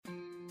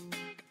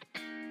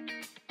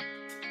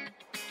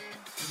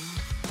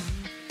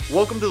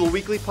Welcome to the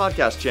weekly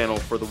podcast channel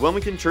for the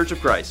Wilmington Church of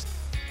Christ.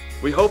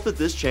 We hope that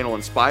this channel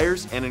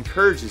inspires and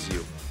encourages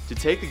you to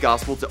take the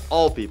gospel to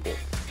all people,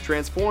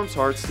 transforms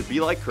hearts to be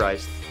like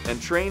Christ, and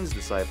trains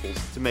disciples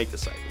to make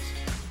disciples.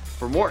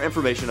 For more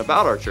information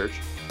about our church,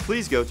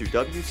 please go to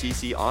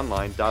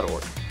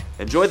wcconline.org.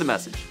 Enjoy the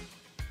message.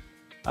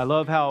 I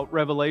love how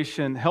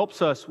Revelation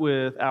helps us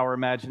with our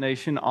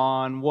imagination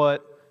on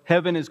what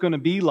heaven is going to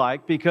be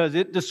like, because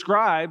it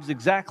describes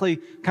exactly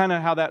kind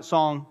of how that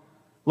song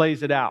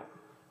lays it out.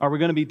 Are we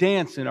going to be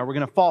dancing? Are we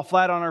going to fall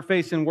flat on our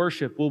face in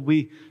worship? Will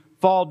we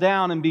fall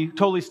down and be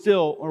totally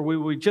still? Or will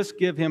we just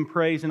give Him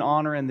praise and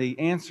honor? And the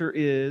answer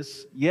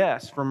is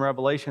yes. From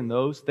Revelation,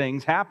 those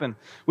things happen.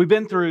 We've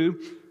been through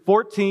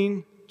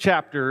 14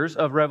 chapters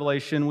of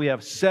Revelation. We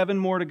have 7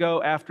 more to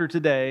go after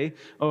today.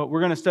 We're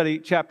going to study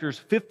chapters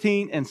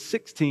 15 and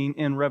 16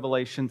 in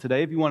Revelation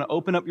today. If you want to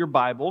open up your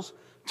Bibles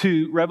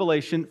to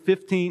Revelation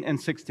 15 and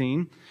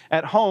 16.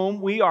 At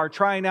home, we are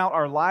trying out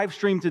our live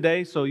stream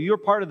today, so you're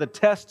part of the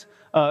test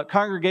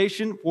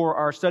congregation for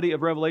our study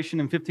of Revelation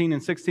in 15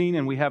 and 16,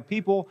 and we have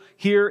people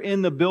here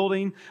in the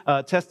building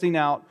testing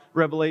out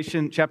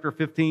Revelation chapter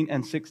 15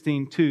 and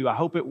 16 too. I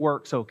hope it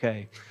works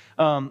okay.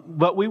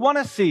 But we want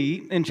to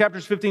see in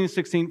chapters 15 and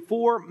 16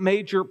 4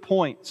 major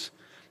points.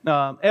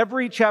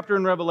 Every chapter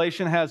in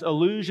Revelation has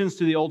allusions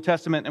to the Old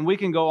Testament, and we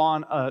can go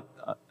on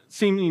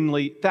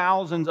seemingly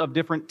thousands of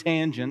different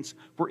tangents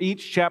for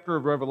each chapter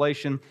of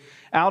Revelation.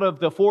 Out of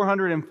the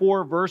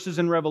 404 verses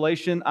in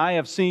Revelation, I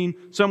have seen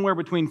somewhere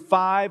between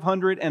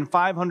 500 and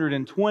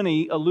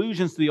 520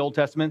 allusions to the Old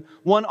Testament.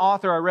 One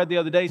author I read the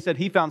other day said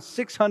he found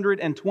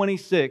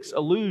 626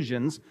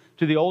 allusions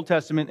to the Old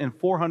Testament in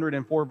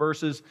 404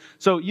 verses.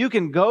 So you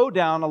can go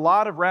down a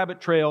lot of rabbit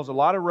trails, a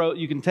lot of road.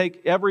 You can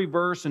take every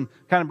verse and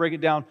kind of break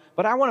it down.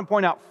 But I want to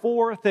point out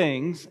 4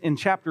 things in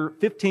chapter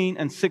 15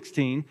 and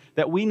 16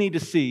 that we need to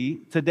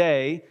see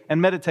today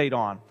and meditate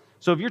on.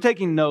 So if you're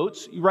taking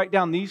notes, you write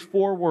down these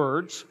 4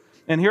 words,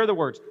 and here are the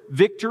words: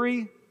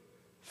 victory,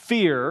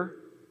 fear,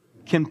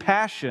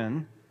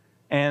 compassion,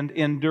 and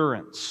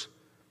endurance.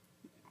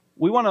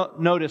 We want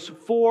to notice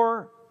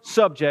 4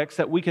 subjects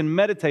that we can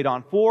meditate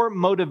on, 4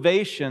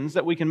 motivations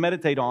that we can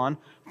meditate on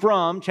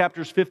from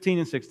chapters 15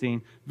 and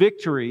 16: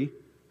 victory,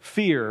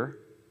 fear,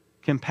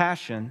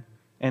 compassion,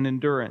 and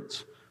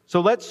endurance.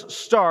 So let's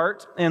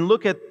start and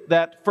look at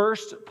that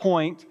first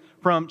point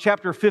from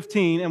chapter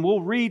 15, and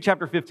we'll read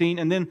chapter 15,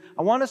 and then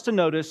I want us to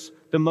notice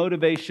the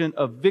motivation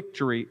of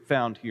victory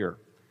found here.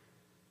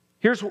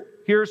 Here's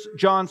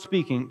John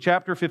speaking,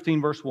 chapter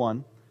 15, verse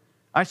 1.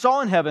 I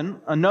saw in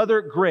heaven another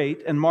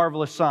great and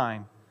marvelous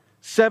sign,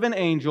 7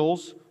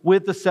 angels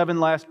with the 7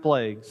 last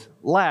plagues.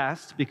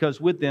 Last, because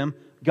with them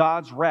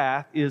God's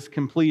wrath is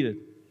completed.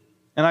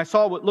 And I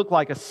saw what looked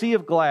like a sea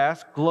of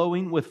glass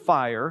glowing with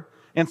fire,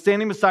 and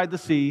standing beside the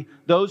sea,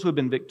 those who have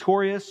been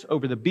victorious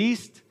over the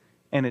beast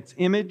and its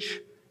image,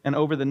 and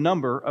over the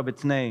number of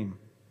its name.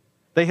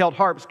 They held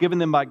harps given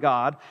them by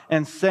God,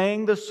 and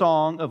sang the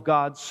song of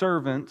God's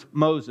servant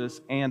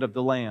Moses and of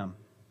the Lamb.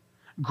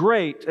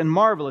 Great and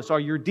marvelous are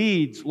your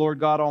deeds, Lord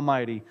God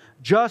Almighty.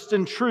 Just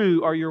and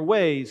true are your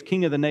ways,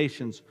 King of the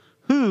nations.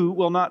 Who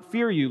will not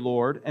fear you,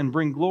 Lord, and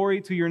bring glory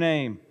to your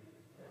name?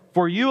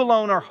 For you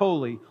alone are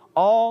holy.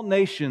 All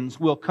nations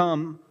will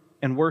come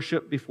and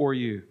worship before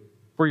you,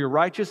 for your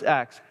righteous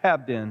acts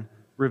have been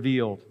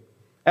revealed.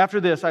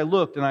 After this, I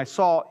looked and I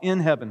saw in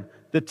heaven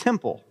the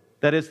temple,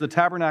 that is the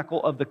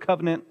tabernacle of the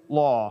covenant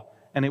law,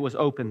 and it was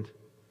opened.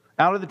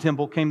 Out of the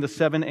temple came the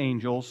 7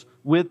 angels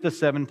with the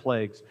 7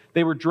 plagues.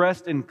 They were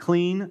dressed in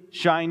clean,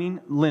 shining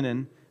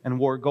linen and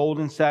wore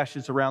golden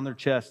sashes around their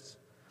chests.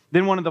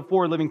 Then one of the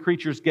 4 living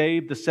creatures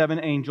gave the 7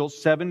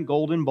 angels 7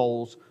 golden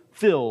bowls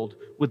filled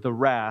with the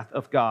wrath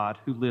of God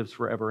who lives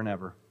forever and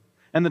ever.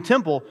 And the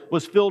temple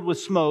was filled with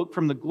smoke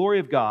from the glory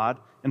of God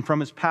and from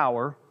His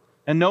power,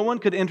 and no one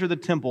could enter the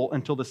temple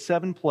until the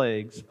 7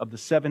 plagues of the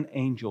 7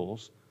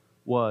 angels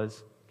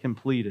was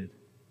completed.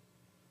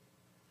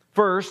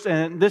 First,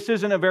 and this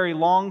isn't a very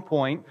long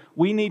point,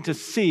 we need to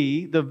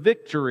see the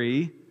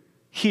victory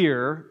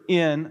here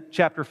in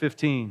chapter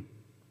 15.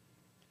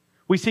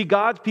 We see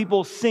God's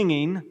people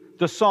singing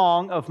the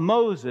song of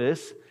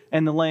Moses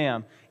and the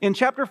Lamb. In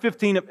chapter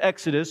 15 of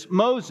Exodus,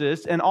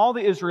 Moses and all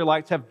the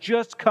Israelites have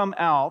just come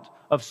out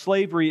of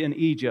slavery in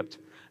Egypt.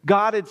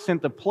 God had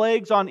sent the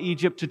plagues on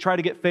Egypt to try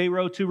to get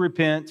Pharaoh to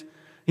repent.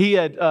 He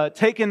had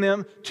taken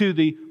them to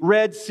the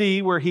Red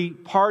Sea where He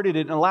parted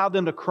it and allowed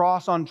them to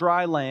cross on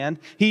dry land.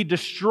 He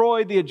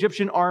destroyed the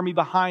Egyptian army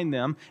behind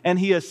them, and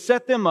He has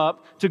set them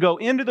up to go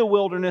into the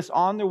wilderness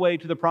on their way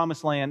to the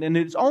Promised Land. And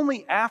it's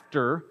only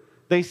after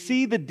they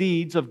see the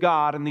deeds of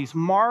God and these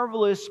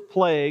marvelous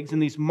plagues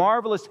and these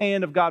marvelous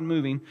hand of God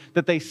moving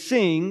that they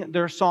sing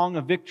their song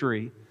of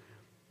victory.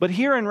 But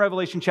here in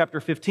Revelation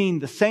chapter 15,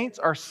 the saints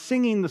are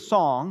singing the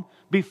song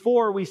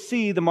before we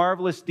see the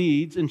marvelous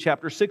deeds in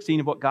chapter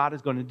 16 of what God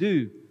is going to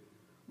do.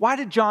 Why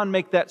did John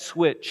make that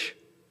switch?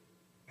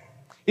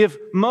 If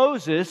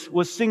Moses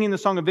was singing the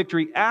song of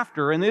victory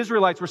after, and the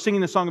Israelites were singing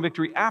the song of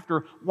victory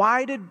after,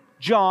 why did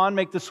John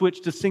make the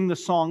switch to sing the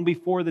song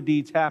before the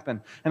deeds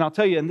happened? And I'll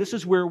tell you, and this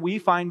is where we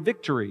find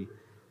victory.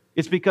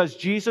 It's because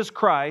Jesus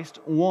Christ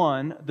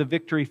won the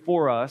victory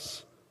for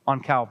us on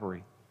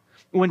Calvary.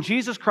 When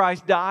Jesus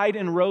Christ died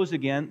and rose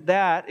again,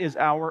 that is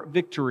our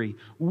victory.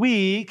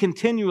 We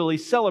continually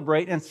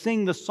celebrate and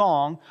sing the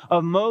song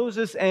of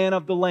Moses and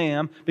of the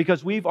Lamb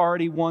because we've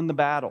already won the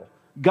battle.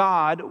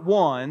 God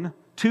won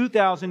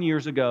 2,000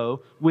 years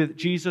ago with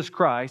Jesus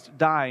Christ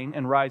dying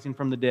and rising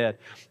from the dead.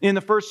 In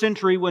the first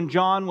century, when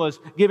John was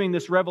giving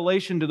this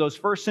revelation to those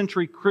first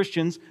century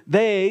Christians,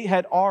 they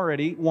had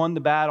already won the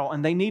battle,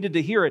 and they needed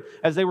to hear it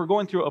as they were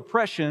going through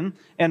oppression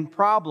and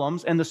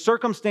problems, and the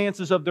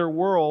circumstances of their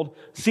world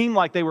seemed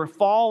like they were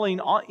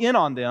falling in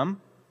on them.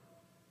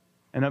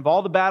 And of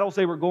all the battles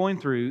they were going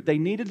through, they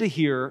needed to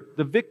hear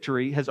the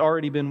victory has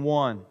already been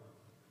won.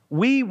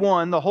 We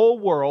won the whole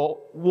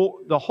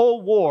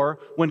war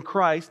when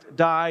Christ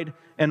died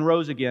and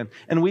rose again.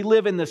 And we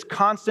live in this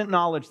constant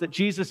knowledge that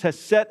Jesus has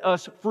set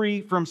us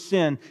free from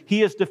sin. He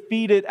has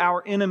defeated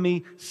our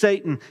enemy,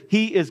 Satan.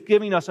 He is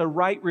giving us a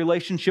right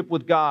relationship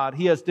with God.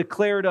 He has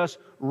declared us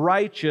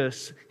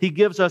righteous. He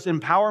gives us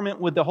empowerment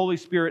with the Holy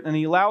Spirit, and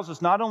He allows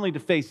us not only to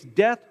face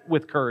death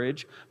with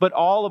courage, but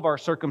all of our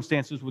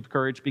circumstances with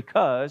courage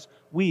because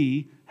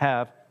we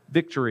have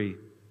victory.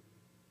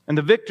 And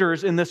the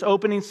victors in this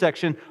opening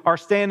section are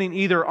standing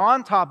either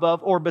on top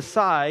of or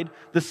beside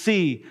the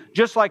sea.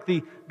 Just like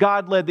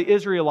God led the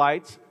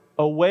Israelites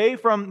away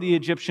from the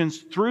Egyptians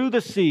through the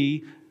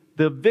sea,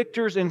 the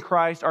victors in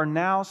Christ are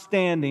now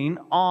standing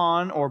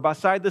on or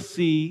beside the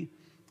sea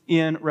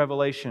in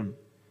Revelation.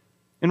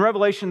 In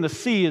Revelation, the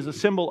sea is a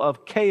symbol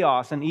of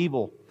chaos and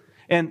evil.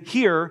 And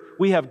here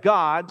we have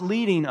God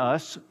leading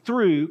us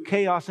through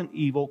chaos and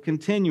evil,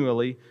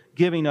 continually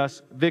giving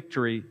us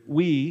victory.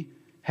 We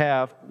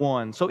have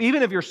won. So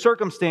even if your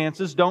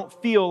circumstances don't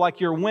feel like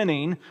you're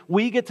winning,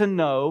 we get to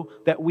know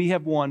that we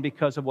have won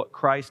because of what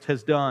Christ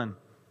has done.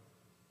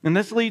 And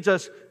this leads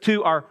us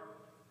to our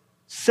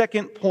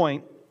second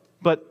point.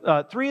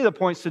 But 3 of the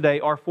points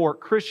today are for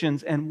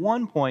Christians, and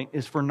 1 point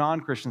is for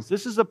non-Christians.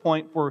 This is a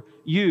point for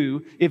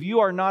you if you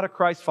are not a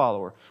Christ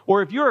follower.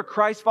 Or if you're a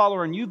Christ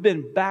follower and you've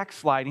been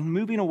backsliding,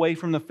 moving away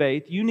from the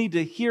faith, you need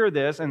to hear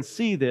this and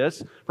see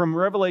this from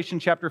Revelation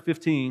chapter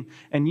 15,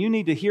 and you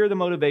need to hear the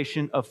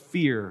motivation of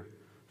fear.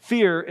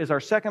 Fear is our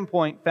second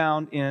point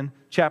found in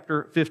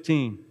chapter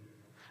 15.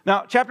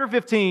 Now, chapter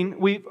 15,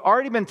 we've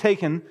already been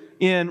taken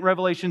in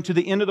Revelation to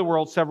the end of the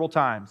world several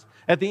times.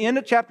 At the end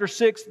of chapter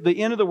 6,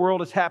 the end of the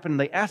world has happened.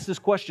 They ask this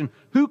question,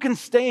 who can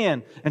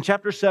stand? And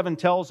chapter 7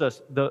 tells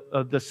us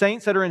the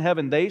saints that are in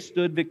heaven, they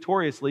stood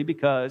victoriously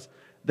because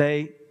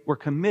they were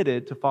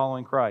committed to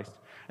following Christ.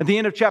 At the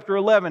end of chapter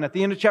 11, at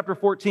the end of chapter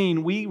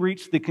 14, we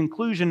reach the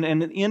conclusion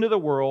and the end of the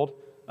world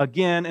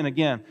again and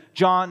again.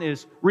 John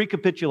is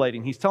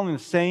recapitulating. He's telling the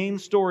same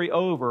story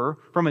over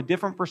from a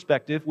different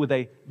perspective with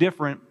a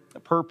different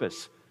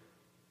purpose.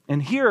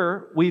 And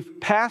here we've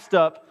passed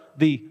up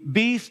the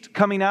beast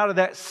coming out of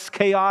that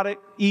chaotic,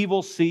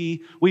 evil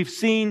sea. We've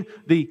seen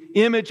the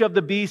image of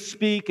the beast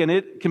speak, and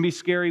it can be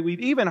scary.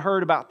 We've even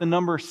heard about the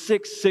number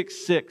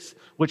 666,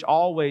 which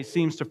always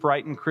seems to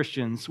frighten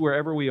Christians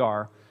wherever we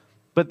are.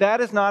 But that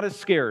is not as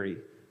scary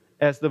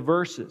as the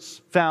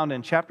verses found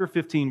in chapter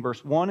 15,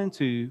 verse 1 and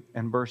 2,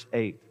 and verse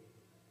 8.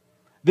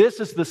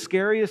 This is the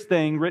scariest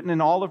thing written in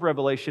all of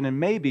Revelation, and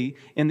maybe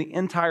in the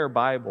entire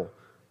Bible.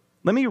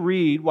 Let me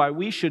read why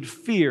we should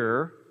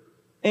fear,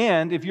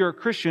 and if you're a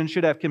Christian,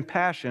 should have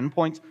compassion,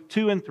 points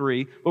 2 and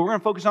 3, but we're going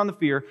to focus on the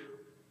fear.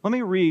 Let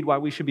me read why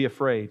we should be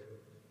afraid.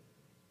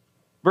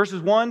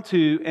 Verses 1,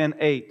 2, and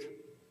 8.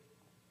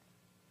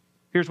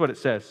 Here's what it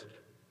says.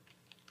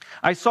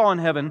 I saw in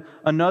heaven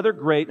another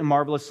great and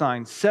marvelous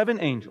sign, 7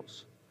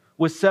 angels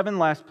with 7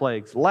 last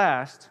plagues.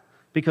 Last,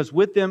 because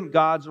with them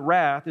God's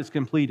wrath is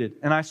completed.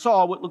 And I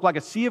saw what looked like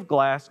a sea of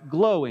glass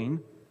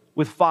glowing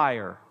with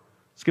fire.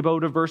 Skip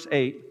over to verse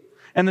 8.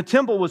 And the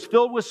temple was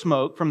filled with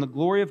smoke from the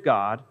glory of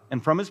God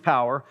and from His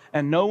power,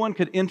 and no one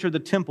could enter the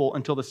temple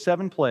until the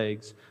 7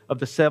 plagues of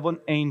the 7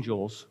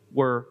 angels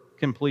were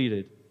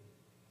completed.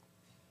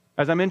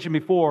 As I mentioned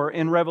before,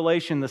 in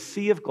Revelation, the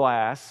sea of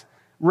glass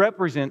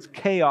represents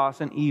chaos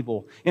and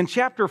evil. In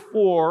chapter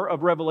 4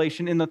 of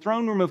Revelation, in the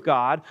throne room of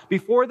God,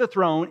 before the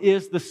throne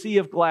is the sea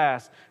of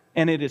glass,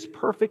 and it is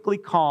perfectly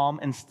calm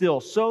and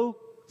still, so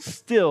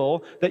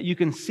still that you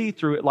can see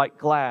through it like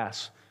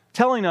glass,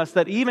 telling us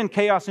that even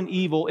chaos and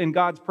evil in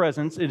God's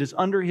presence, it is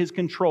under His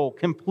control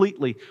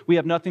completely. We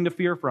have nothing to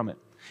fear from it.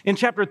 In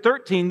chapter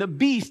 13, the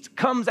beast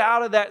comes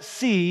out of that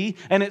sea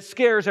and it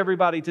scares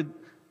everybody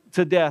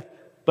to death.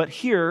 But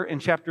here in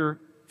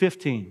chapter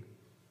 15,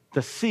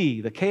 the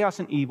sea, the chaos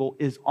and evil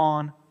is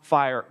on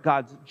fire.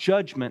 God's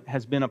judgment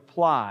has been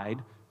applied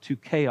to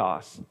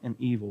chaos and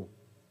evil.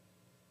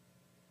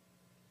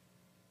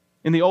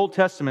 In the Old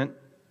Testament,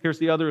 here's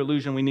the other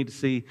illusion we need to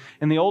see.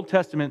 In the Old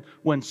Testament,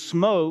 when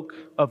smoke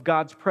of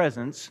God's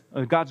presence,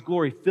 God's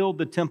glory filled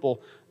the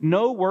temple,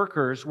 no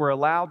workers were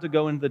allowed to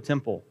go into the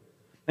temple.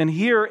 And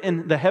here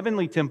in the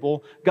heavenly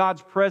temple,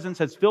 God's presence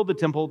has filled the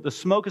temple, the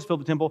smoke has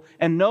filled the temple,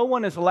 and no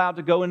one is allowed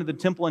to go into the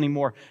temple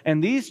anymore.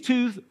 And these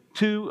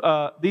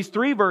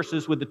three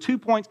verses with the 2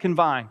 points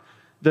combined,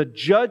 the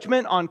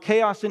judgment on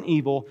chaos and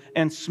evil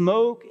and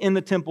smoke in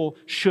the temple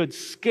should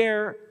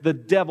scare the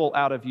devil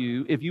out of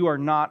you if you are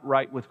not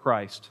right with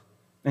Christ.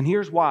 And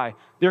here's why.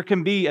 There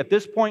can be, at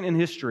this point in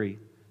history,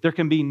 there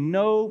can be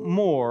no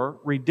more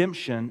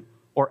redemption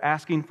or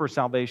asking for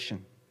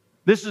salvation.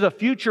 This is a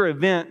future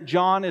event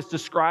John is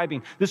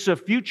describing. This is a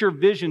future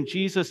vision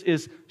Jesus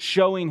is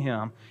showing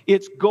him.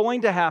 It's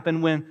going to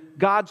happen when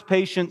God's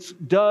patience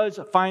does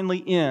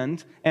finally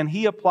end and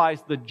He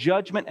applies the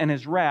judgment and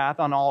His wrath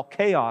on all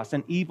chaos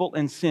and evil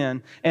and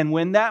sin. And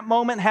when that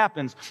moment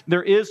happens,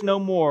 there is no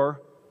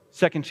more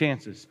second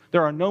chances.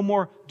 There are no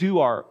more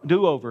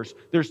do-overs.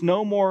 There's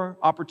no more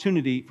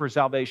opportunity for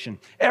salvation.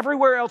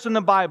 Everywhere else in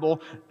the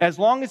Bible, as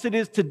long as it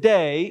is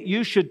today,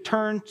 you should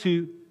turn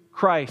to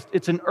Christ.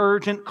 It's an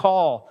urgent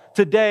call.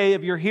 Today,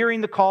 if you're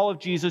hearing the call of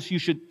Jesus, you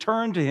should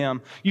turn to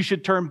Him. You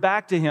should turn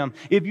back to Him.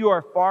 If you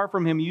are far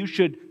from Him, you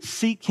should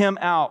seek Him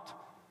out.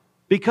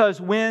 Because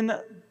when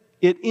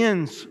it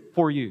ends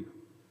for you,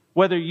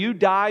 whether you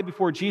die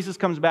before Jesus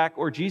comes back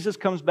or Jesus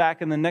comes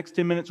back in the next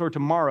 10 minutes or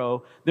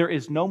tomorrow, there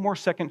is no more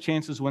second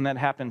chances when that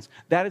happens.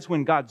 That is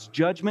when God's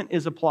judgment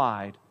is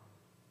applied.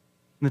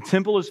 The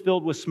temple is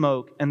filled with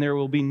smoke, and there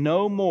will be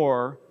no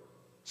more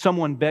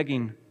someone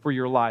begging for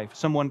your life,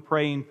 someone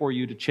praying for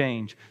you to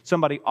change,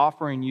 somebody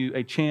offering you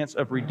a chance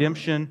of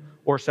redemption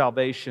or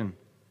salvation.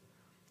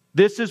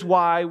 This is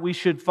why we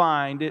should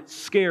find it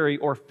scary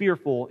or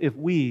fearful if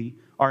we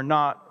are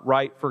not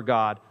right for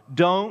God.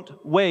 Don't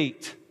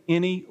wait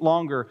any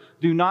longer.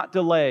 Do not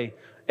delay.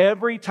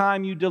 Every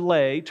time you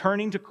delay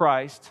turning to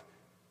Christ,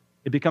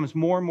 it becomes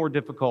more and more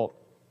difficult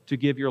to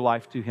give your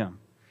life to Him.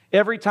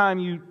 Every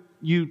time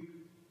you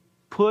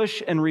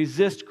push and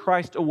resist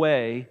Christ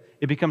away,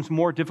 it becomes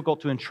more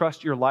difficult to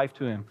entrust your life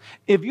to Him.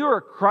 If you're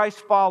a Christ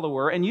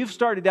follower and you've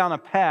started down a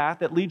path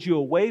that leads you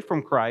away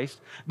from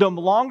Christ, the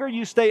longer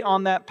you stay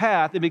on that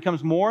path, it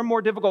becomes more and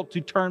more difficult to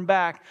turn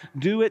back.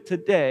 Do it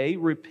today,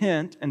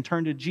 repent, and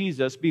turn to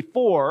Jesus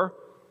before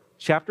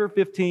chapter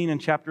 15 and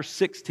chapter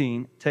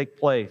 16 take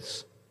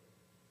place.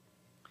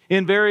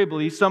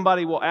 Invariably,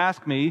 somebody will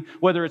ask me,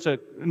 whether it's a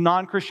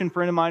non-Christian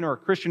friend of mine or a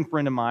Christian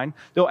friend of mine,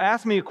 they'll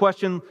ask me a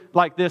question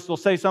like this. They'll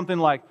say something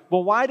like,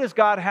 well, why does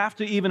God have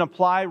to even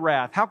apply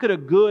wrath? How could a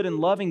good and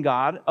loving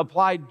God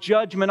apply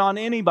judgment on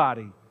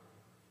anybody?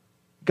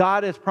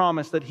 God has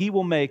promised that He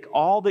will make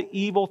all the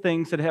evil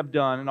things that have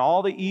done and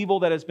all the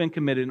evil that has been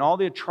committed and all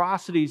the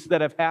atrocities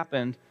that have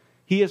happened,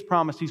 He has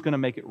promised He's going to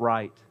make it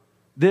right.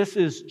 This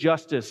is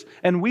justice.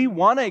 And we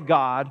want a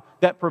God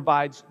that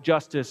provides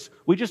justice.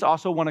 We just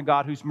also want a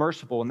God who's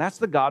merciful. And that's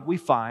the God we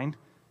find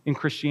in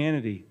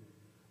Christianity.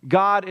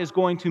 God is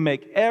going to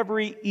make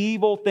every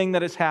evil thing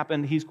that has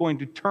happened, He's going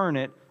to turn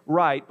it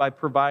right by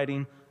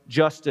providing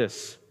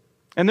justice.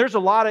 And there's a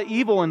lot of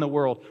evil in the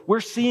world.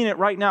 We're seeing it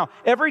right now.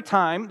 Every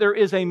time there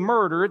is a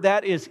murder,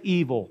 that is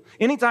evil.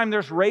 Anytime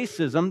there's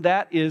racism,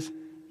 that is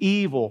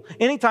evil.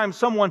 Anytime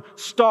someone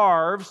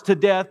starves to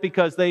death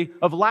because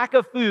of lack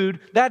of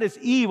food, that is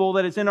evil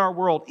that is in our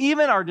world.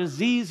 Even our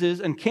diseases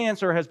and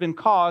cancer has been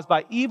caused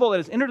by evil that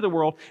has entered the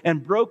world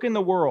and broken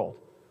the world.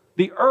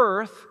 The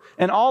earth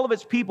and all of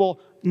its people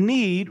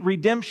need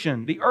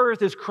redemption. The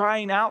earth is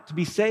crying out to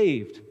be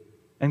saved.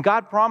 And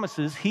God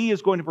promises He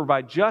is going to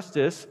provide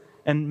justice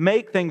and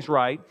make things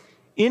right.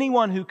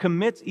 Anyone who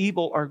commits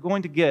evil are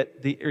going to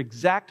get the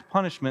exact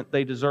punishment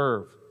they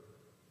deserve.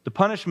 The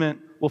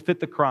punishment will fit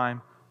the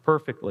crime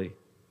perfectly.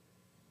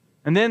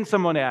 And then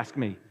someone asked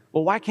me,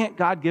 well, why can't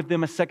God give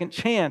them a second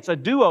chance, a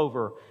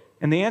do-over?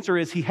 And the answer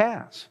is He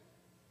has.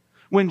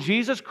 When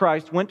Jesus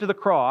Christ went to the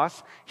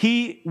cross,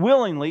 He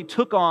willingly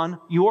took on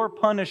your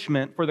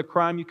punishment for the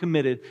crime you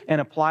committed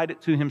and applied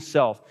it to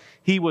Himself.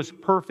 He was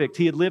perfect.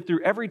 He had lived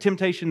through every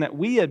temptation that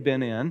we had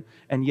been in,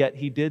 and yet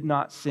He did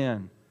not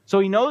sin. So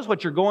He knows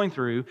what you're going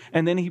through,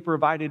 and then He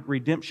provided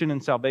redemption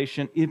and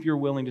salvation if you're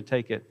willing to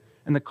take it.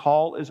 And the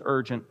call is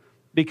urgent.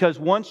 Because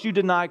once you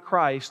deny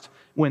Christ,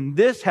 when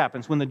this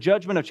happens, when the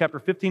judgment of chapter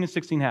 15 and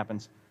 16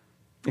 happens,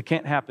 it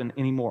can't happen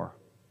anymore.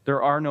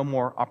 There are no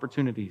more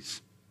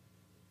opportunities.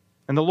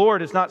 And the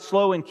Lord is not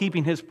slow in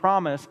keeping His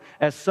promise,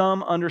 as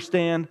some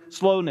understand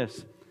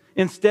slowness.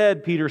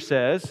 Instead, Peter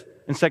says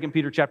in 2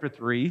 Peter chapter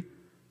 3,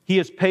 He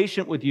is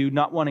patient with you,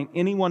 not wanting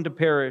anyone to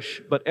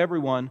perish, but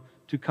everyone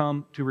to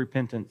come to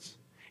repentance.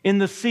 In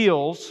the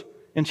seals,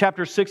 in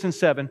chapter 6 and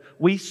 7,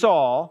 we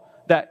saw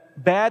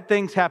that bad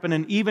things happen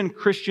and even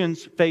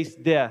Christians face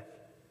death.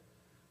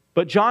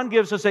 But John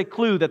gives us a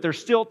clue that there's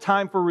still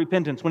time for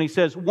repentance when he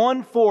says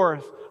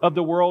 1/4 of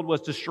the world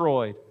was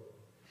destroyed.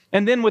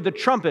 And then with the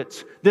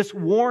trumpets, this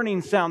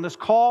warning sound, this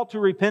call to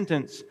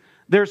repentance,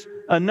 there's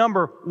a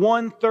number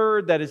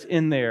 1/3 that is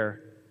in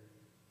there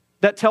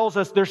that tells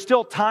us there's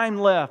still time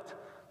left.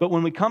 But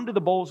when we come to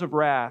the bowls of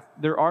wrath,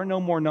 there are no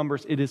more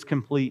numbers. It is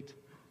complete.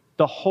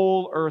 The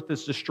whole earth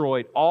is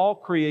destroyed. All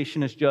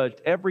creation is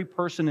judged. Every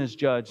person is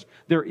judged.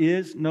 There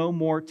is no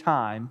more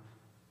time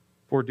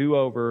for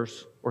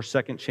do-overs or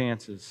second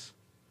chances.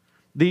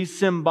 These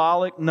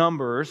symbolic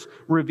numbers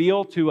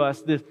reveal to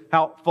us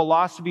how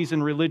philosophies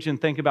and religion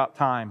think about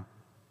time.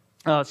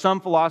 Some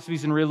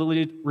philosophies and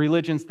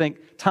religions think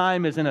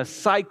time is in a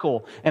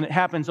cycle and it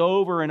happens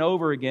over and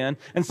over again.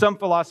 And some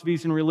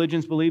philosophies and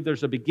religions believe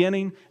there's a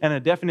beginning and a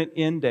definite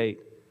end date.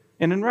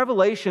 And in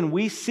Revelation,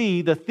 we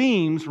see the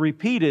themes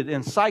repeated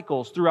in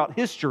cycles throughout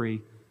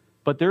history,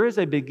 but there is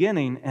a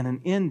beginning and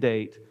an end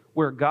date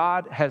where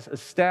God has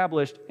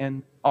established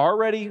and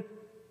already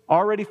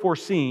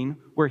foreseen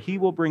where He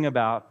will bring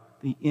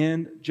about the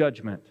end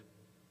judgment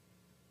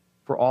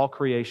for all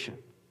creation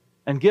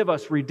and give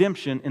us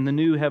redemption in the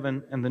new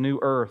heaven and the new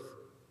earth.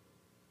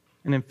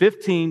 And in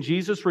 15,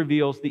 Jesus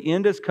reveals the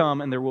end has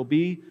come and there will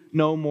be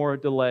no more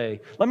delay.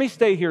 Let me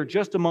stay here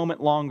just a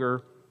moment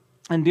longer.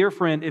 And dear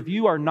friend, if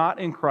you are not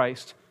in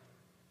Christ,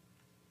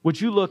 would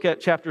you look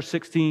at chapter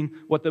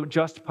 16, what the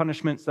just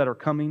punishments that are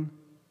coming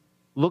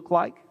look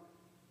like?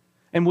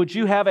 And would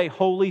you have a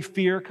holy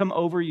fear come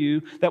over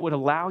you that would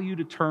allow you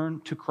to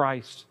turn to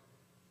Christ?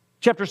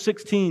 Chapter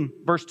 16,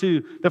 verse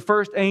 2, the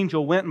first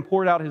angel went and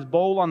poured out his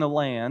bowl on the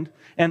land,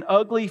 and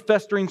ugly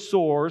festering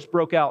sores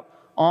broke out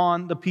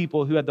on the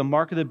people who had the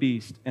mark of the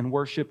beast and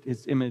worshipped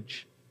its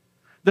image.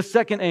 The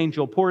second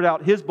angel poured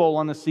out his bowl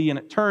on the sea, and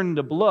it turned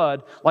into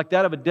blood like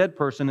that of a dead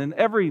person, and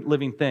every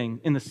living thing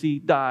in the sea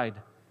died.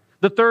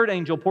 The third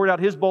angel poured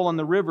out his bowl on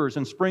the rivers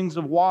and springs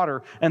of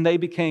water, and they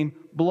became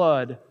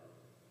blood.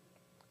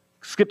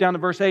 Skip down to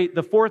verse 8.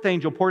 The fourth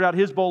angel poured out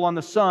his bowl on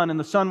the sun, and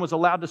the sun was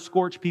allowed to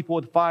scorch people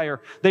with fire.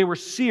 They were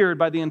seared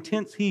by the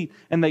intense heat,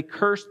 and they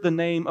cursed the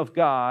name of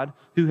God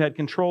who had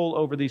control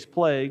over these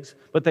plagues,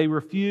 but they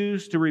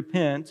refused to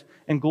repent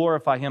and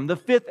glorify Him. The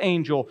fifth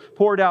angel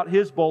poured out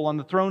his bowl on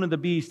the throne of the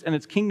beast, and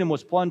its kingdom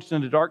was plunged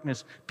into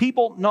darkness.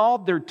 People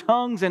gnawed their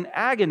tongues in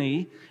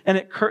agony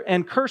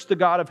and cursed the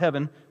God of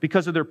heaven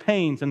because of their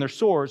pains and their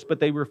sores, but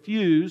they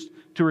refused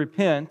to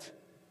repent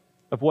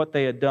of what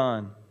they had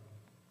done.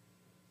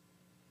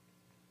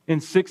 In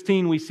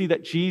 16, we see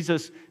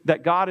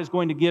that God is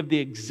going to give the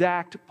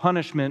exact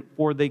punishment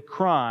for the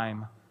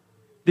crime,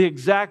 the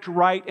exact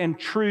right and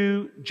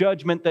true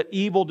judgment that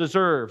evil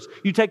deserves.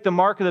 You take the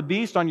mark of the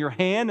beast on your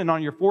hand and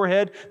on your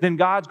forehead, then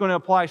God's going to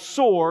apply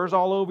sores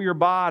all over your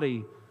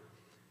body.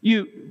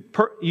 The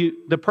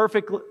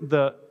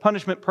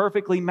punishment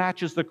perfectly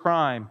matches the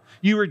crime.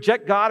 You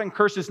reject God and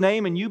curse His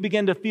name, and you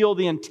begin to feel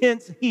the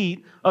intense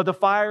heat of the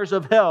fires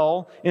of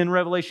hell in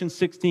Revelation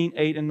 16,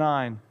 8, and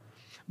 9.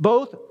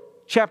 Both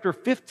chapter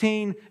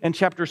 15 and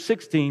chapter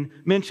 16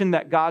 mention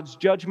that God's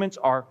judgments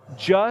are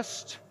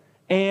just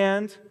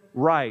and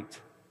right.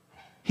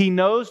 He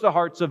knows the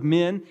hearts of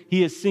men.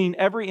 He has seen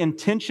every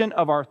intention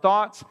of our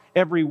thoughts,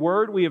 every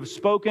word we have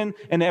spoken,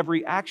 and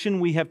every action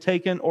we have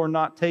taken or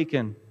not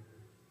taken.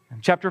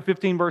 And chapter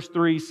 15, verse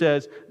 3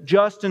 says,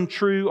 "Just and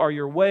true are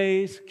your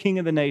ways, King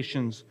of the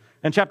nations."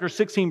 And chapter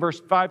 16, verse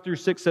 5 through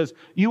 6 says,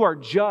 "You are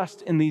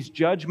just in these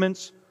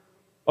judgments,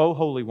 O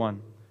Holy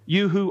One.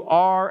 You who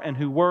are and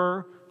who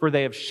were, for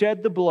they have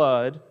shed the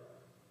blood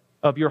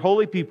of your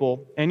holy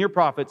people and your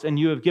prophets, and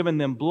you have given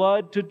them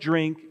blood to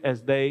drink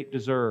as they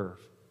deserve."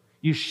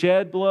 You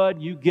shed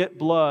blood, you get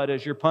blood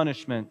as your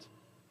punishment.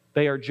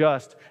 They are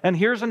just. And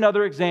here's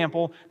another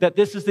example that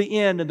this is the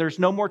end and there's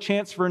no more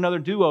chance for another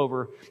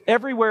do-over.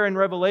 Everywhere in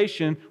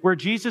Revelation where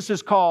Jesus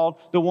is called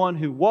the one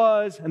who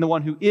was and the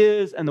one who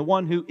is and the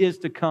one who is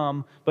to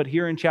come, but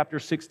here in chapter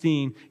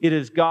 16, it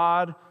is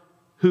God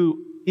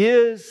who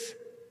is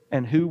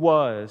and who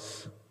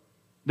was.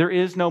 There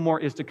is no more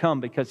is to come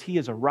because He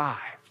has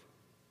arrived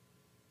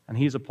and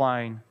He's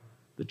applying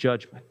the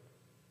judgment.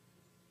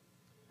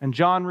 And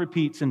John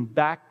repeats in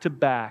back to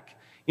back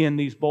in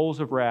these bowls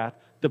of wrath,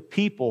 the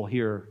people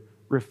here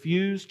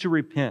refuse to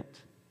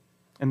repent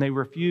and they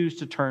refuse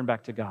to turn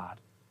back to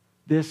God.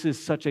 This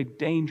is such a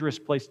dangerous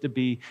place to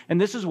be. And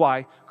this is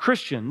why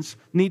Christians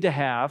need to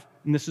have,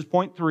 and this is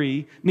point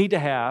 3, need to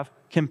have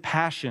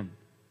compassion.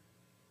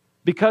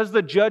 Because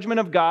the judgment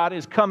of God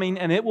is coming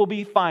and it will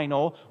be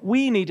final,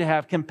 we need to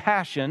have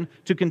compassion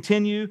to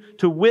continue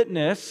to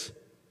witness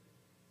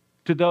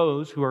to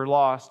those who are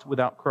lost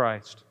without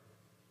Christ.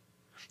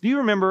 Do you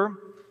remember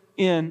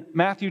in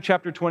Matthew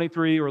chapter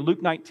 23 or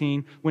Luke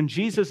 19 when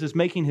Jesus is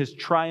making His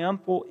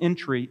triumphal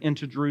entry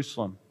into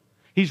Jerusalem?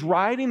 He's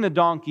riding the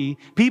donkey.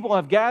 People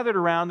have gathered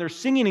around. They're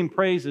singing Him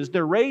praises.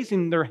 They're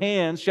raising their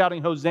hands,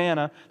 shouting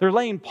Hosanna. They're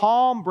laying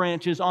palm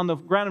branches on the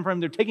ground in front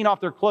of them. They're taking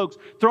off their cloaks,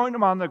 throwing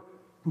them on the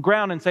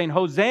ground and saying,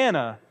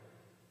 Hosanna,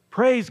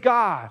 praise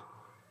God.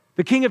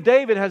 The King of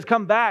David has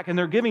come back, and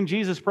they're giving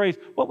Jesus praise.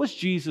 What was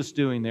Jesus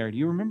doing there? Do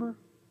you remember?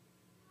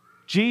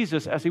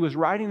 Jesus, as He was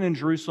riding in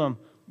Jerusalem,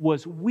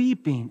 was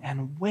weeping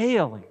and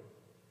wailing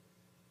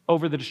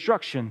over the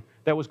destruction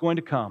that was going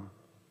to come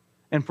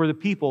and for the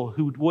people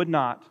who would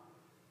not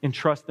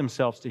entrust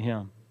themselves to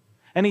Him.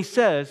 And He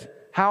says,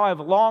 "How I've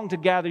longed to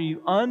gather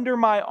you under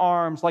my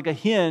arms like a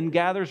hen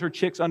gathers her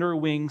chicks under her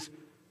wings,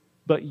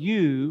 but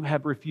you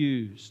have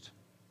refused."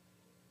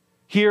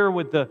 Here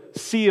with the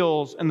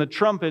seals and the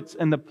trumpets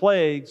and the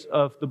plagues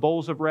of the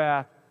bowls of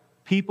wrath,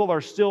 people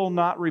are still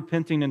not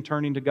repenting and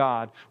turning to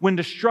God. When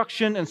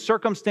destruction and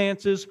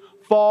circumstances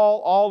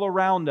fall all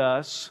around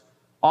us,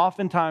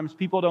 oftentimes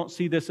people don't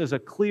see this as a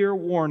clear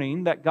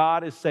warning that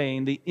God is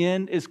saying the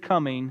end is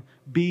coming,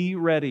 be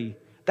ready.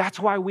 That's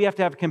why we have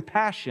to have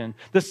compassion,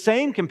 the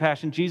same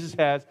compassion Jesus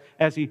has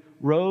as He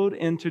rode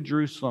into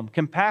Jerusalem,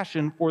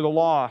 compassion for the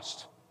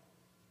lost.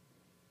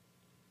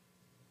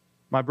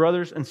 My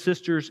brothers and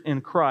sisters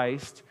in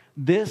Christ,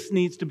 this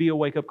needs to be a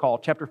wake-up call.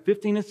 Chapter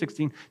 15 and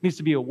 16 needs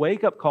to be a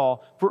wake-up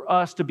call for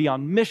us to be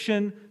on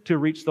mission to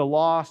reach the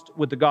lost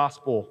with the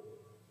gospel.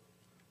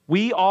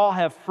 We all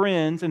have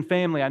friends and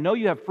family. I know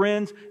you have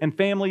friends and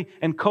family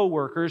and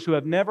coworkers who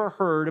have never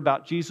heard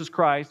about Jesus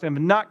Christ and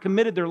have not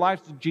committed their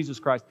lives to Jesus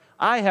Christ.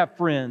 I have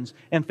friends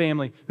and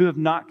family who have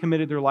not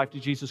committed their life to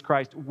Jesus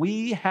Christ.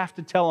 We have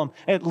to tell them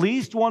at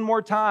least one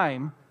more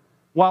time,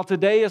 while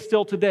today is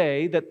still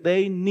today, that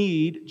they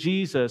need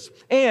Jesus.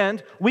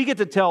 And we get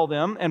to tell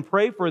them and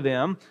pray for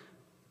them.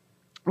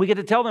 We get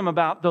to tell them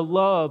about the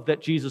love that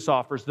Jesus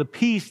offers, the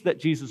peace that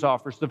Jesus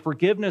offers, the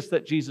forgiveness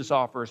that Jesus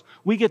offers.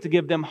 We get to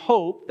give them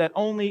hope that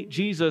only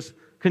Jesus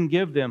can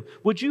give them.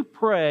 Would you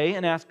pray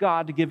and ask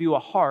God to give you a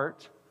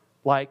heart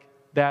like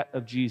that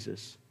of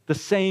Jesus? The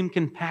same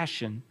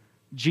compassion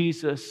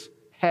Jesus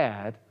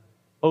had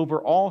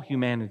over all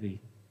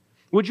humanity.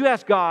 Would you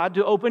ask God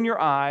to open your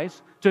eyes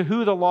to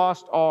who the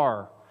lost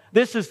are?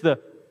 This is the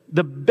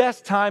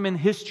best time in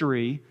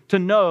history to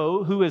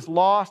know who is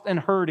lost and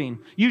hurting.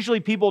 Usually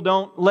people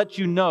don't let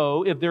you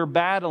know if they're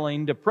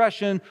battling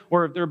depression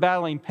or if they're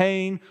battling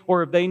pain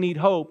or if they need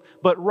hope.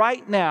 But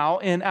right now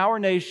in our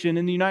nation,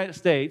 in the United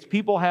States,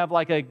 people have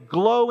like a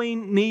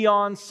glowing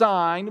neon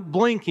sign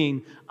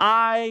blinking,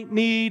 I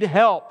need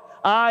help.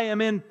 I am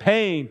in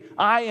pain.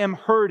 I am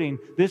hurting.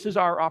 This is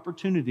our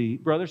opportunity,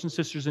 brothers and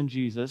sisters in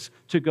Jesus,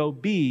 to go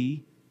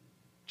be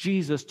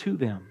Jesus to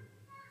them.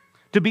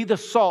 To be the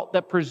salt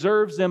that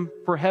preserves them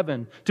for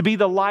heaven. To be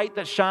the light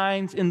that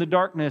shines in the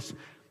darkness.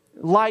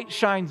 Light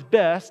shines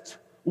best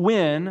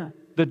when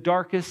the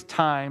darkest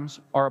times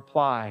are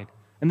applied.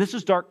 And this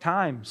is dark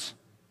times.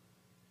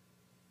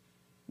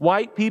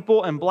 White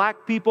people and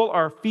black people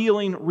are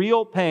feeling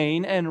real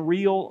pain and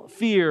real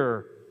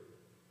fear.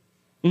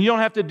 And you don't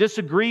have to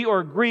disagree or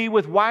agree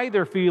with why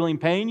they're feeling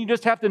pain. You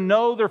just have to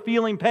know they're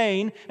feeling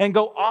pain and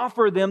go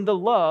offer them the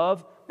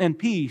love and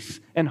peace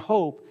and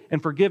hope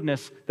and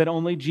forgiveness that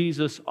only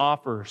Jesus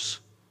offers.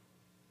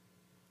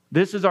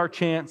 This is our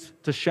chance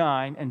to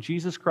shine, and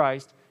Jesus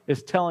Christ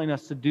is telling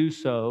us to do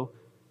so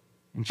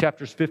in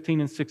chapters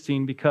 15 and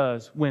 16,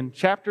 because when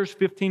chapters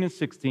 15 and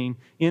 16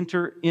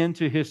 enter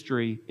into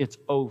history, it's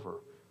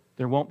over.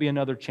 There won't be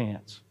another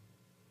chance.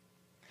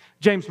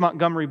 James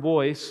Montgomery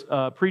Boyce,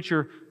 a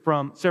preacher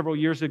from several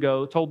years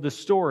ago, told this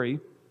story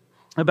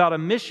about a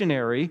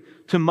missionary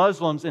to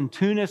Muslims in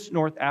Tunis,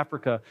 North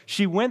Africa.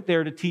 She went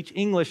there to teach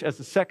English as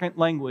a second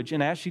language,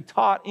 and as she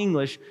taught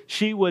English,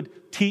 she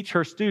would teach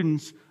her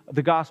students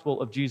the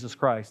gospel of Jesus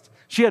Christ.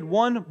 She had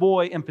one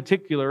boy in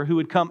particular who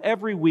would come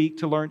every week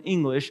to learn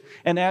English,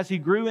 and as he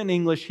grew in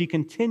English, he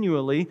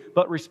continually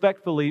but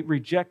respectfully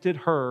rejected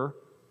her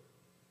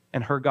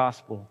and her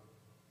gospel.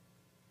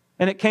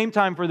 And it came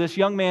time for this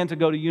young man to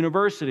go to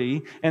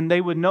university, and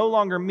they would no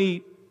longer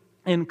meet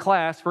in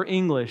class for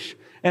English.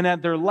 And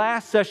at their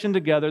last session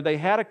together, they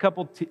had a cup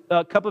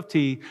of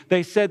tea.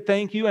 They said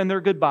thank you and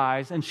their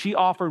goodbyes, and she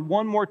offered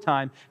one more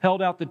time,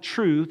 held out the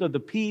truth of the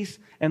peace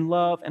and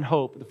love and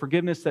hope, the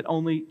forgiveness that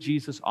only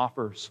Jesus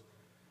offers.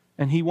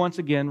 And he once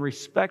again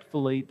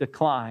respectfully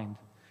declined.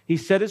 He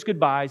said his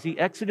goodbyes, he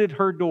exited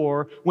her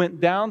door, went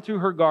down through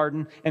her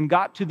garden, and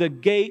got to the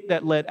gate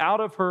that led out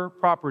of her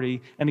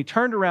property, and he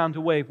turned around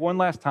to wave one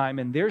last time,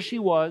 and there she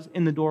was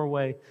in the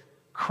doorway,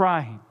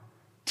 crying,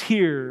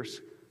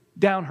 tears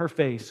down her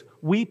face,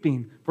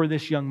 weeping for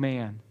this young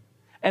man.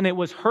 And it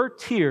was her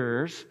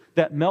tears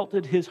that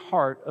melted his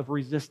heart of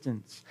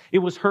resistance. It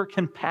was her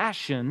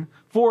compassion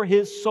for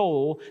his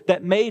soul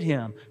that made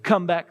him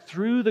come back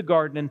through the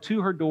garden and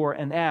to her door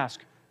and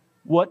ask,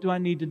 what do I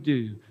need to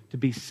do to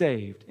be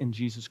saved in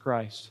Jesus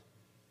Christ?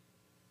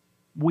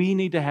 We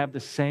need to have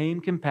the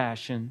same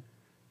compassion,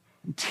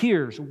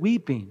 tears,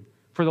 weeping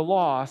for the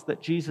loss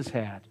that Jesus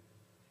had.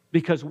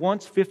 Because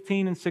once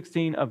 15 and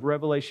 16 of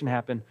Revelation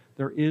happened,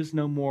 there is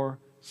no more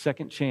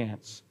second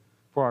chance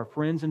for our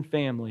friends and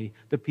family,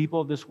 the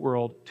people of this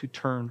world, to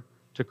turn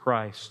to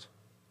Christ.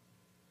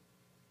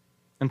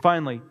 And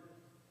finally,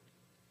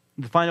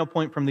 the final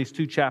point from these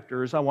two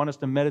chapters I want us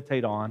to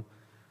meditate on,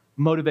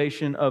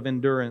 motivation of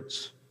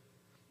endurance.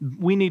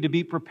 We need to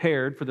be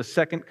prepared for the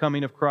second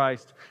coming of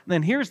Christ. And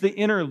then here's the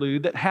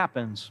interlude that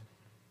happens.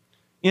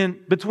 In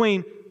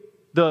between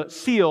the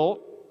seal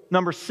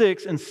number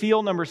 6 and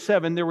seal number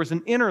 7, there was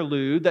an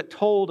interlude that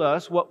told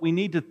us what we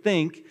need to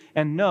think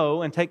and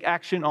know and take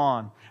action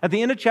on. At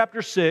the end of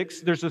chapter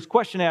 6, there's this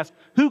question asked,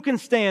 who can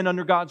stand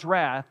under God's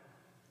wrath?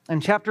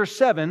 And chapter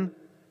 7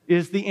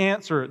 is the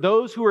answer.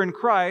 Those who are in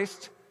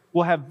Christ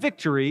will have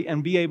victory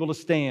and be able to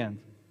stand.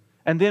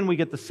 And then we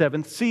get the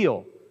 7th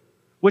seal,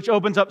 which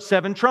opens up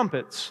 7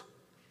 trumpets.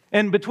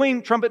 And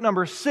between trumpet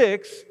number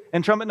 6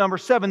 and trumpet number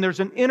 7, there's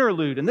an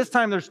interlude. And this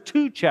time there's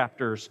 2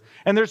 chapters.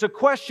 And there's a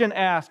question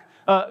asked,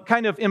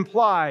 kind of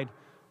implied.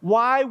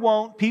 Why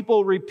won't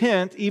people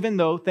repent even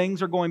though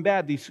things are going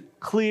bad? These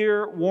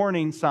clear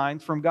warning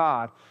signs from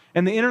God.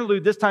 And the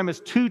interlude this time is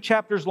 2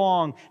 chapters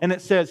long. And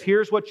it says,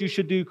 here's what you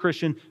should do,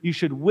 Christian. You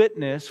should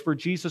witness for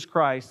Jesus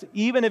Christ,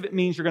 even if it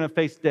means you're going to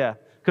face death.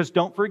 Because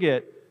don't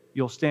forget,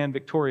 you'll stand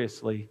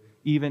victoriously,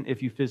 even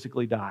if you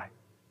physically die.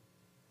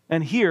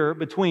 And here,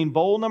 between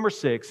bowl number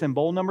 6 and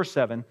bowl number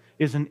 7,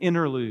 is an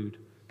interlude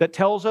that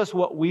tells us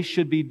what we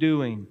should be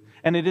doing.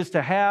 And it is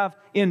to have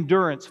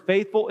endurance,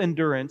 faithful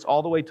endurance,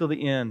 all the way till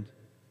the end.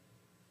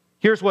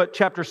 Here's what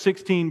chapter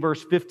 16,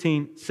 verse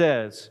 15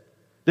 says.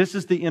 This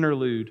is the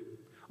interlude.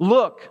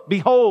 Look,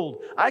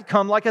 behold, I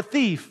come like a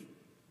thief.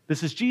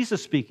 This is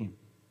Jesus speaking.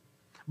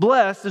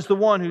 Blessed is the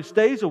one who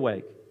stays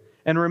awake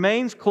and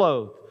remains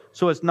clothed,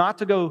 so as not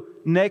to go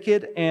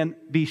naked and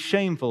be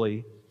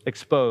shamefully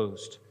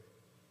exposed.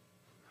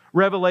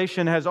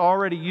 Revelation has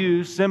already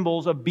used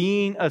symbols of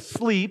being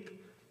asleep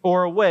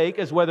or awake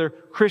as whether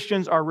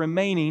Christians are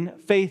remaining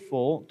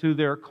faithful to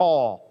their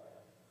call.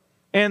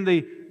 And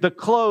the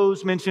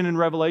clothes mentioned in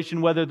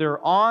Revelation, whether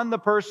they're on the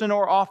person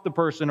or off the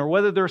person, or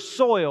whether they're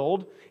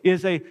soiled,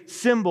 is a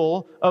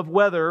symbol of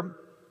whether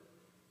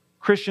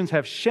Christians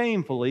have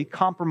shamefully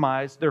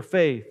compromised their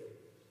faith.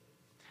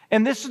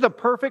 And this is the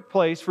perfect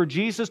place for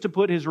Jesus to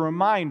put His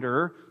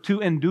reminder to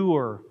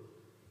endure.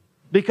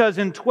 Because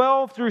in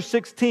 12 through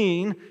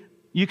 16,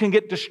 you can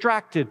get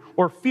distracted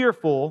or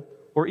fearful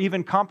or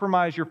even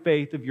compromise your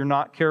faith if you're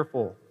not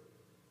careful.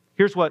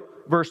 Here's what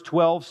verse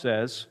 12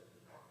 says.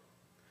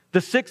 The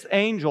 6th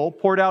angel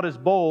poured out his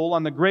bowl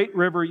on the great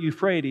river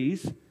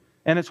Euphrates,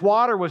 and its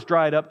water was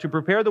dried up to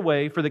prepare the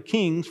way for the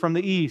kings from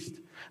the east.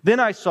 Then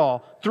I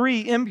saw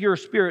 3 impure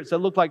spirits that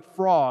looked like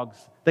frogs.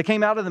 They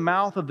came out of the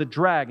mouth of the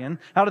dragon,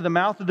 out of the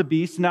mouth of the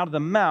beast, and out of the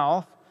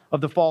mouth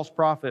of the false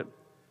prophet.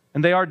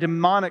 And they are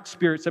demonic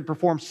spirits that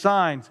perform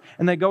signs,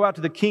 and they go out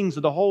to the kings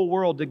of the whole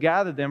world to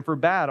gather them for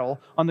battle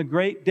on the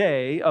great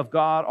day of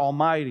God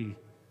Almighty.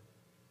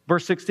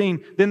 Verse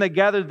 16, then they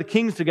gathered the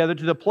kings together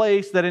to the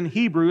place that in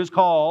Hebrew is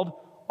called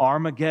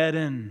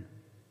Armageddon.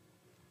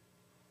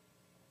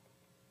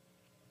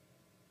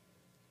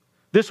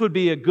 This would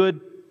be a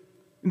good,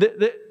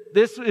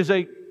 this is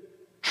a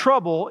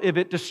trouble if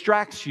it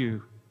distracts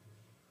you.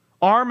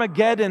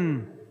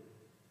 Armageddon.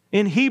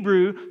 In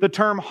Hebrew, the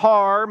term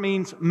har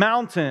means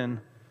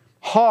mountain.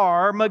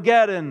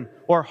 Har-Mageddon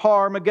or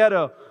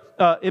Har-Megiddo.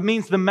 It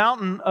means the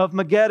mountain of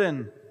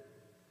Mageddon.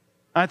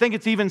 I think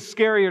it's even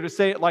scarier to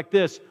say it like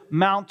this.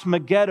 Mount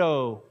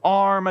Megiddo,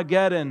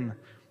 Armageddon.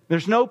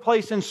 There's no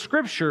place in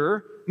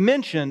Scripture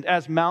mentioned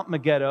as Mount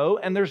Megiddo,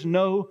 and there's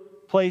no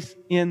place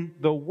in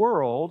the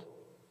world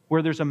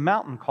where there's a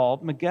mountain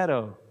called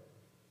Megiddo.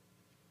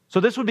 So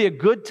this would be a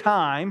good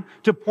time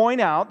to point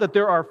out that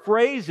there are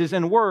phrases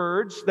and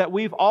words that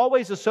we've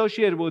always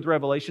associated with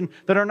Revelation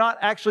that are not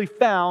actually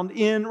found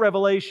in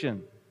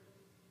Revelation.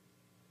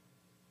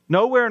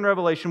 Nowhere in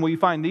Revelation will you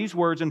find these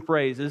words and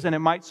phrases, and it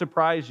might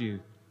surprise you.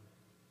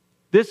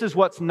 This is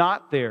what's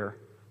not there.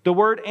 The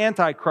word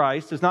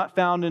Antichrist is not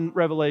found in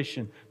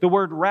Revelation. The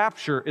word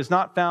rapture is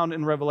not found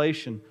in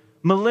Revelation.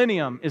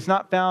 Millennium is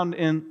not found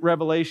in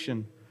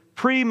Revelation.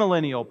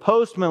 Premillennial,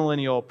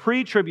 postmillennial,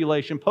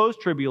 pre-tribulation,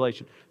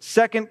 post-tribulation,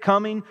 second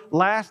coming,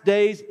 last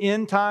days,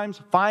 end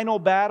times, final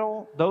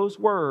battle, those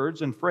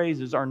words and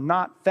phrases are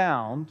not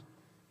found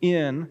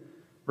in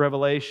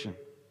Revelation.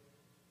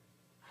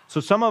 So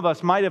some of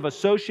us might have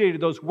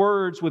associated those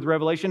words with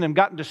Revelation and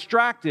gotten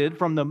distracted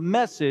from the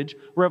message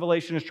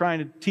Revelation is trying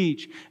to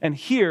teach. And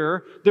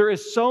here, there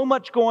is so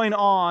much going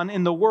on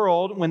in the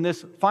world when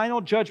this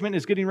final judgment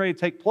is getting ready to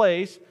take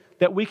place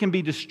that we can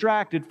be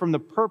distracted from the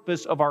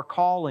purpose of our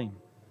calling.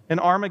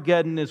 And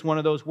Armageddon is one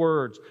of those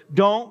words.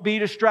 Don't be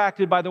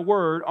distracted by the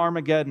word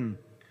Armageddon.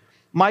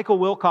 Michael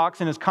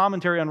Wilcox, in his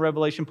commentary on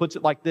Revelation, puts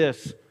it like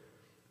this.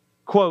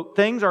 Quote,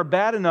 things are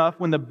bad enough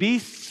when the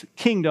beast's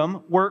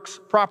kingdom works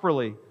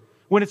properly.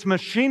 When its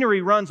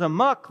machinery runs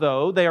amok,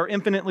 though, they are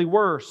infinitely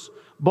worse.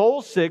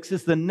 Bowl 6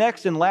 is the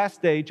next and last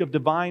stage of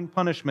divine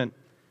punishment.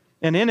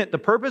 And in it, the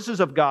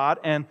purposes of God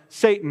and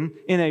Satan,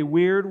 in a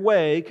weird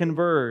way,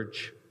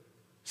 converge.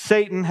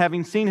 Satan,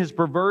 having seen his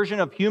perversion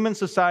of human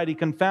society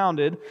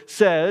confounded,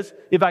 says,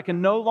 if I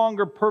can no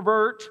longer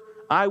pervert,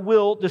 I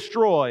will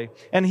destroy.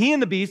 And he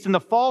and the beast and the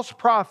false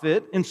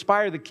prophet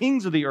inspire the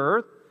kings of the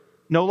earth,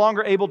 no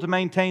longer able to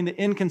maintain the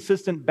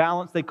inconsistent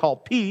balance they call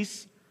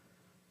peace,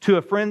 to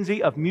a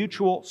frenzy of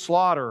mutual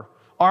slaughter.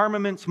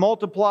 Armaments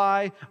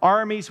multiply,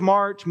 armies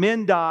march,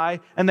 men die,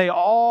 and they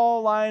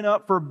all line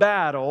up for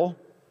battle,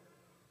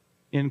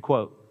 end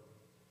quote.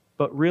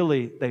 But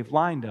really, they've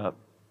lined up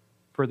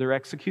for their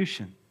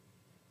execution.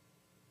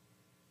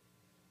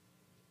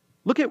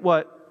 Look at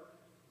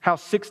how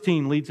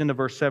 16 leads into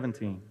verse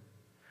 17.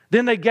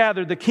 Then they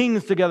gathered the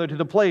kings together to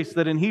the place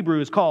that in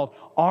Hebrew is called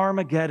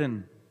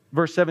Armageddon.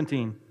 Verse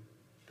 17.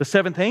 The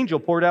 7th angel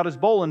poured out his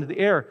bowl into the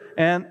air,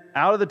 and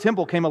out of the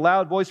temple came a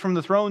loud voice from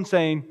the throne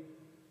saying,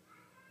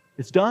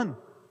 it's done.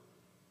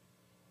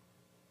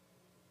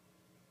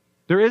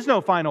 There is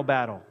no final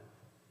battle.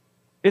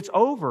 It's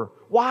over.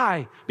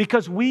 Why?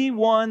 Because we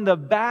won the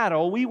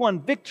battle. We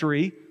won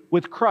victory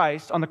with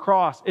Christ on the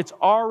cross. It's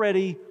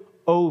already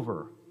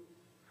over.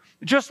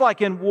 Just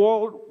like in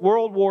World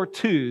War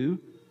II,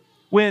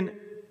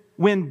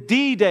 when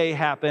D-Day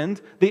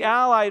happened, the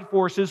Allied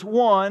forces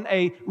won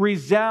a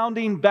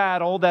resounding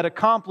battle that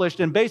accomplished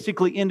and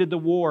basically ended the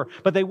war.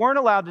 But they weren't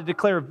allowed to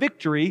declare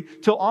victory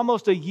till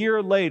almost a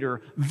year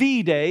later.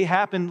 V-Day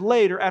happened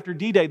later after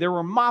D-Day. There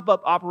were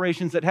mop-up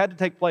operations that had to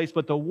take place,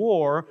 but the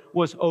war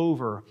was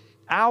over.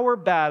 Our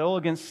battle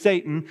against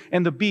Satan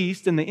and the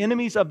beast and the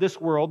enemies of this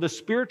world, the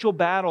spiritual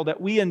battle that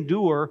we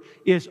endure,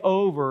 is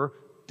over,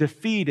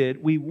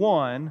 defeated. We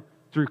won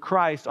through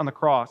Christ on the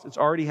cross. It's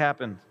already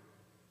happened.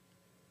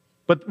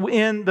 But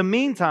in the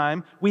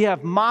meantime, we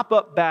have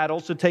mop-up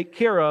battles to take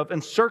care of,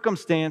 and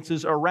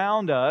circumstances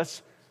around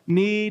us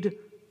need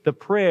the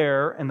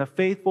prayer and the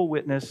faithful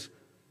witness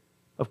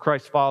of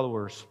Christ's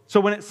followers. So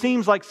when it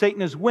seems like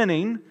Satan is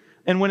winning,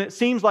 and when it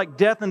seems like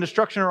death and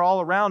destruction are all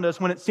around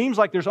us, when it seems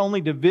like there's only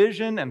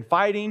division and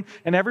fighting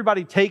and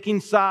everybody taking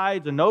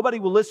sides and nobody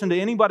will listen to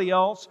anybody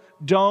else,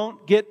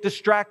 don't get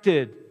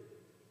distracted.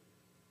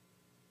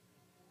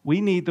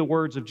 We need the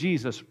words of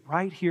Jesus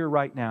right here,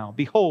 right now.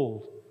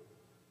 Behold,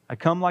 I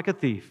come like a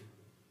thief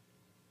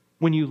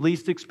when you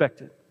least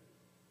expect it.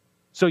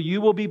 So you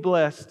will be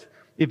blessed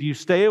if you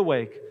stay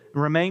awake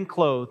and remain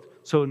clothed,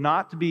 so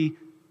not to be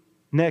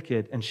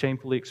naked and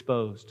shamefully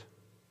exposed.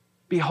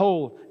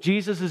 Behold,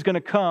 Jesus is going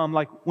to come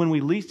like when we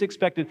least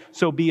expect it,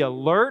 so be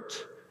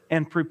alert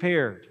and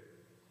prepared.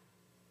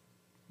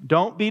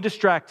 Don't be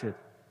distracted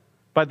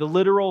by the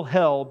literal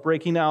hell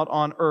breaking out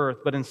on earth,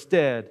 but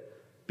instead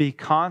be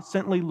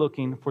constantly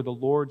looking for the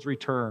Lord's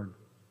return.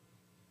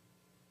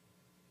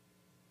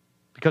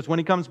 Because when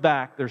He comes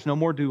back, there's no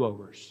more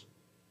do-overs.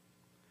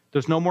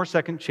 There's no more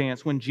second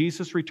chance. When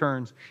Jesus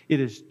returns, it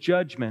is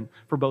judgment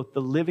for both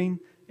the living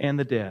and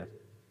the dead.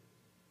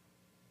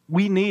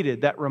 We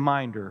needed that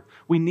reminder.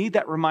 We need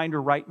that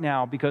reminder right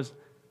now because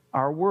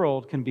our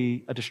world can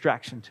be a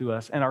distraction to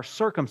us and our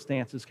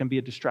circumstances can be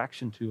a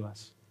distraction to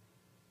us.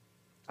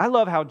 I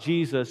love how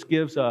Jesus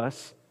gives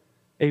us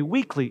a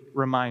weekly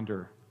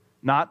reminder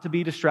not to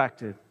be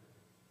distracted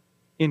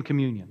in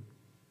communion.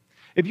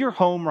 If you're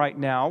home right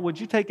now, would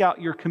you take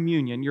out your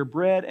communion, your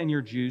bread and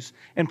your juice,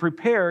 and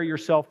prepare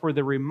yourself for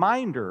the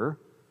reminder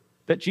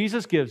that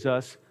Jesus gives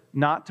us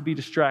not to be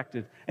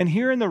distracted? And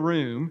here in the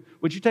room,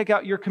 would you take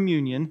out your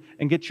communion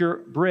and get your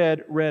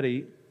bread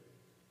ready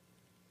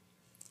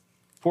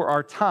for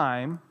our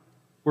time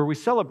where we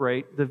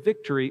celebrate the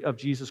victory of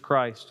Jesus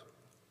Christ?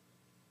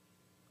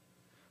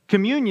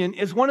 Communion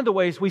is one of the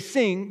ways we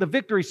sing the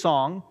victory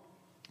song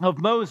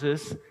of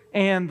Moses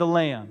and the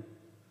Lamb.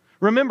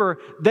 Remember,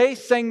 they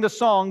sang the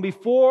song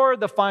before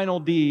the final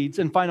deeds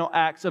and final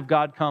acts of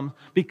God come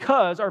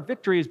because our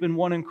victory has been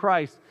won in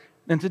Christ.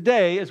 And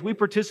today, as we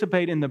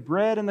participate in the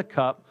bread and the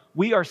cup,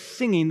 we are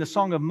singing the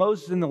song of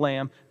Moses and the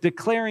Lamb,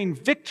 declaring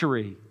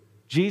victory,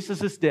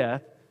 Jesus'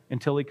 death,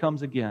 until He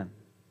comes again.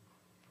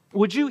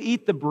 Would you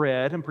eat the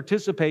bread and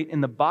participate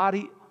in the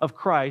body of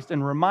Christ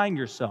and remind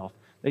yourself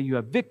that you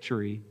have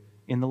victory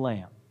in the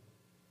Lamb?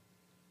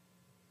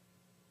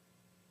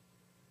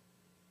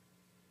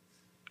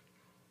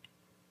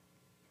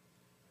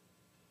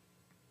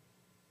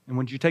 And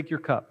when you take your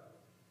cup,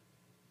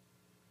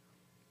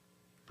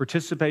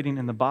 participating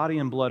in the body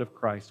and blood of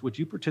Christ, would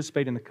you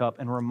participate in the cup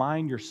and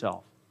remind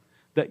yourself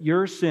that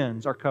your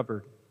sins are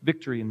covered,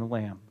 victory in the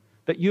Lamb,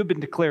 that you have been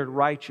declared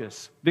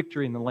righteous,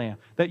 victory in the Lamb,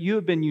 that you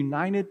have been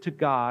united to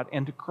God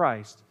and to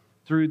Christ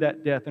through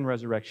that death and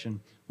resurrection?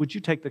 Would you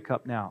take the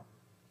cup now?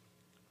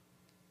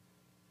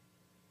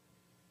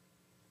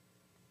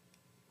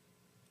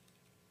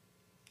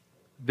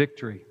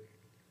 Victory.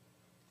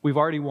 We've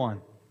already won.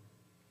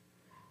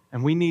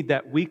 And we need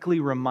that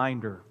weekly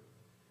reminder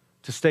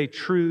to stay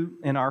true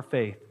in our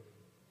faith,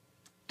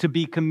 to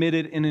be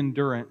committed in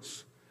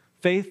endurance,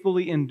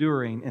 faithfully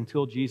enduring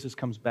until Jesus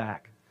comes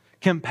back,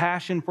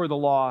 compassion for the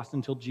lost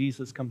until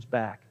Jesus comes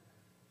back,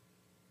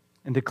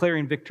 and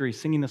declaring victory,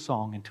 singing the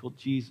song until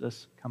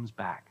Jesus comes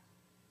back.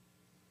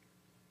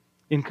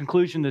 In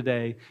conclusion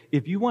today,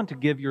 if you want to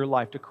give your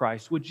life to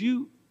Christ, if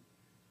you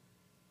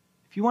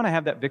want to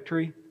have that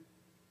victory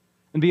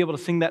and be able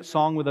to sing that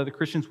song with other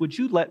Christians, would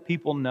you let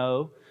people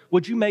know?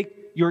 Would you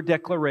make your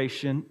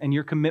declaration and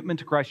your commitment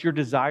to Christ, your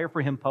desire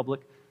for Him public?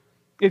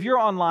 If you're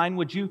online,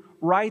 would you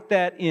write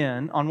that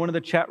in on one of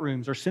the chat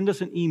rooms or send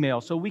us an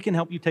email so we can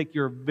help you take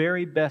your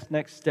very best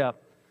next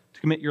step to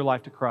commit your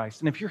life to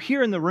Christ? And if you're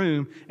here in the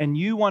room and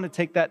you want to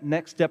take that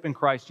next step in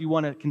Christ, you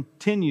want to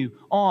continue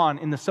on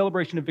in the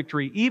celebration of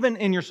victory, even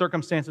in your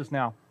circumstances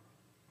now,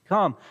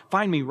 come,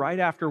 find me right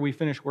after we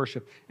finish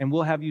worship, and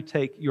we'll have you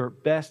take your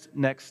best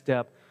next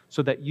step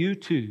so that you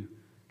too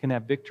can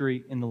have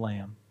victory in the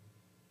Lamb.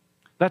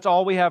 That's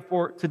all we have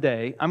for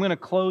today. I'm going to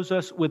close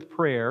us with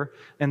prayer,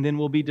 and then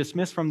we'll be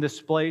dismissed from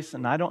this place.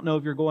 And I don't know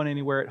if you're going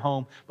anywhere at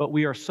home, but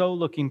we are so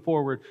looking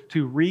forward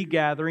to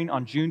regathering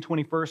on June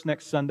 21st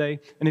next Sunday.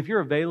 And if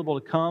you're available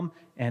to come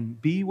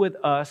and be with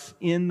us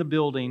in the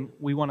building,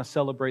 we want to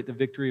celebrate the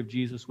victory of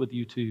Jesus with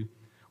you too.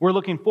 We're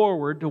looking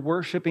forward to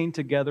worshiping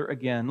together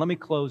again. Let me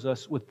close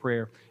us with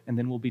prayer, and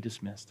then we'll be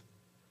dismissed.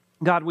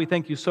 God, we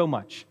thank you so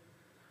much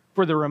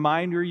for the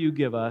reminder you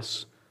give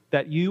us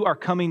that you are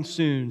coming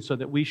soon so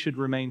that we should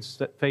remain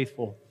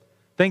faithful.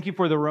 Thank you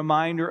for the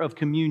reminder of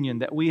communion,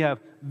 that we have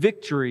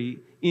victory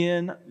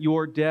in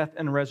your death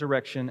and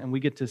resurrection, and we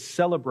get to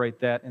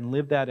celebrate that and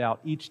live that out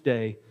each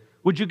day.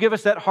 Would you give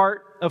us that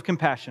heart of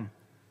compassion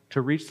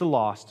to reach the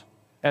lost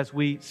as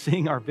we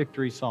sing our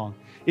victory song?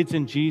 It's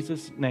in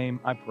Jesus' name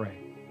I pray.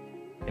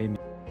 Amen.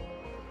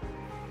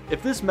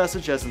 If this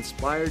message has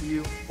inspired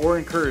you or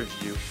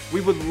encouraged you,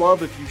 we would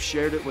love if you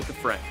shared it with a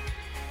friend.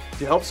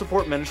 To help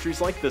support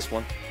ministries like this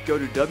one, go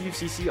to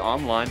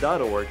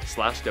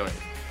wcconline.org/donate.